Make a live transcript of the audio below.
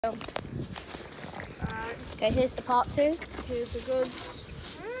Okay, here's the part 2. Here's the goods.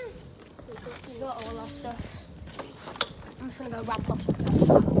 We've got all our stuff. I'm just going to go wrap off some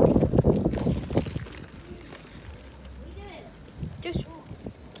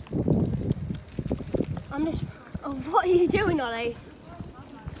Oh, what are you doing, Ollie?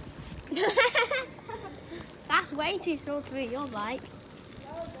 That's way too small to be your bike.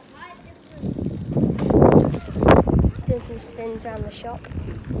 Just doing some spins around the shop.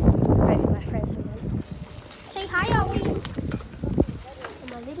 Wait for my friends to come in. Say hi, Ollie. On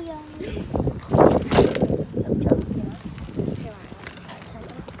my video.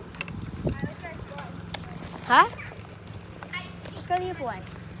 Huh? Let's go the other way.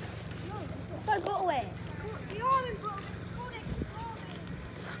 Let's go buterwick.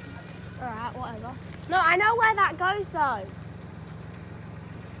 Alright, whatever. No, I know where that goes though.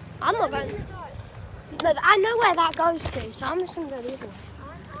 I'm not going. No, I know where that goes to, so I'm just going to go the other way.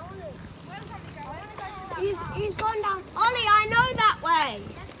 He's gone down. Ollie, I know that way.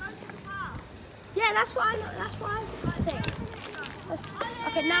 Yeah, that's what I know. That's what I think.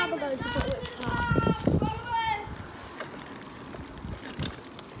 Okay, now we're going to buterwick Park.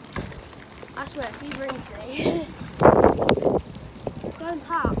 I swear, if he brings me, go and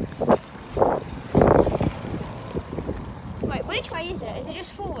park. Wait, which way is it? Is it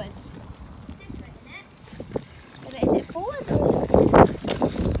just forwards? This way, isn't it? Yeah, but is it forwards or?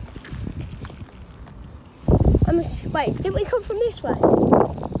 Wait, didn't we come from this way?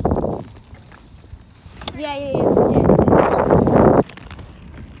 Yeah,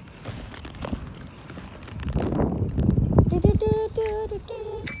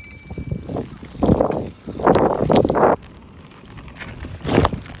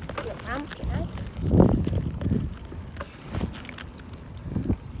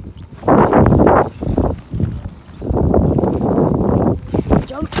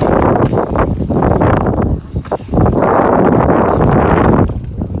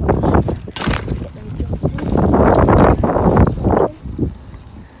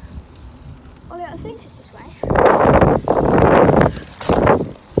 it's this way.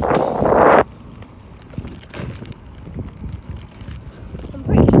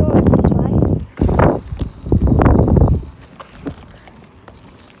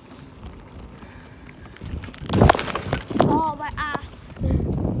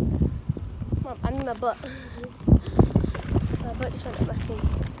 My butt. My butt just went up my seat.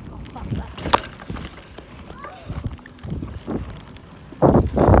 Oh, fuck that.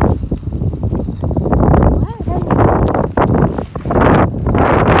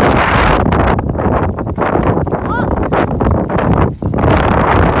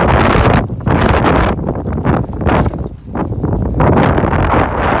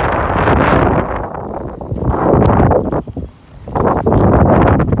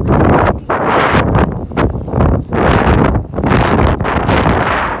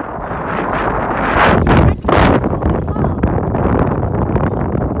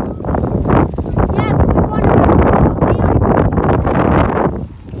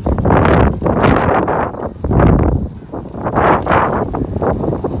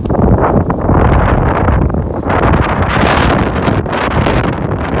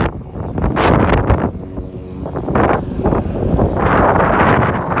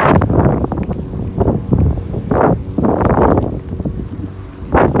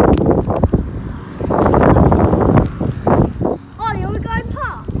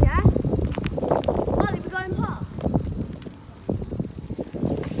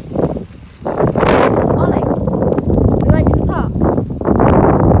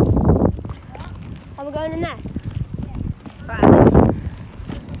 Going in there? Yeah. Right.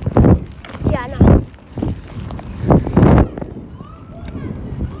 Yeah, no.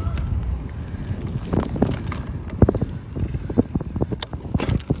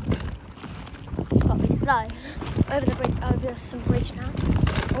 It's got to be slow. Over the bridge, over some bridge now.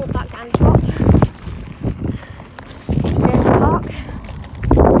 All back down the top. There's the park.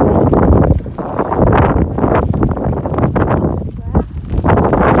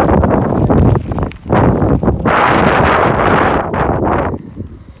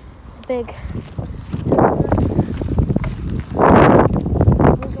 Big